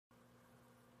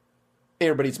Hey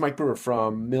everybody, it's Mike Brewer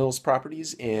from Mills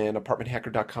Properties and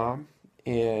ApartmentHacker.com.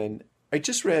 And I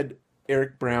just read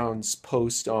Eric Brown's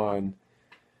post on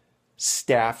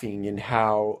staffing and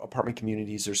how apartment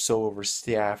communities are so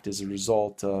overstaffed as a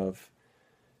result of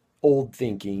old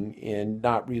thinking and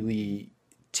not really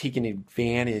taking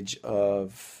advantage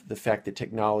of the fact that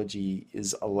technology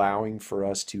is allowing for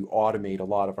us to automate a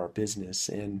lot of our business.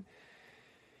 And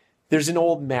there's an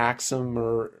old maxim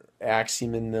or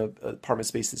axiom in the apartment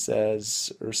space that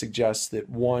says or suggests that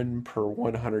one per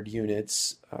 100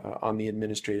 units on the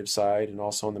administrative side and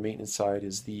also on the maintenance side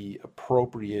is the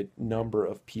appropriate number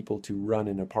of people to run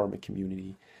an apartment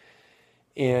community.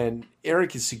 And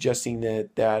Eric is suggesting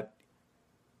that that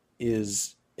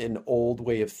is an old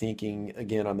way of thinking,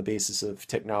 again, on the basis of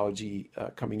technology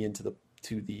coming into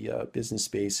the business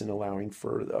space and allowing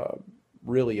for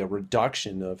really a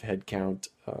reduction of headcount.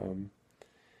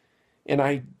 And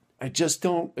I just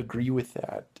don't agree with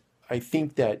that. I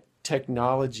think that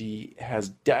technology has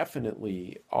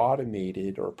definitely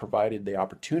automated or provided the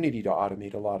opportunity to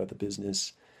automate a lot of the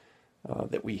business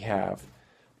that we have.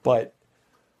 But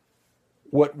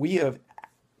what we have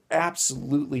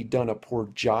absolutely done a poor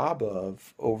job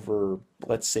of over,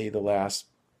 let's say, the last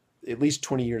at least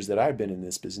 20 years that I've been in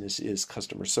this business is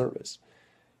customer service.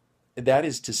 That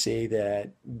is to say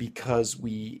that because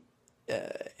we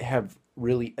have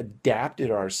really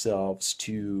adapted ourselves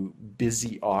to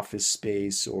busy office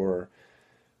space or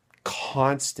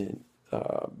constant,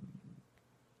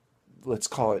 let's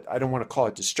call it, I don't want to call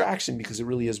it distraction because it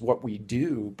really is what we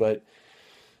do, but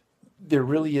there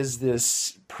really is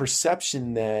this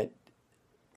perception that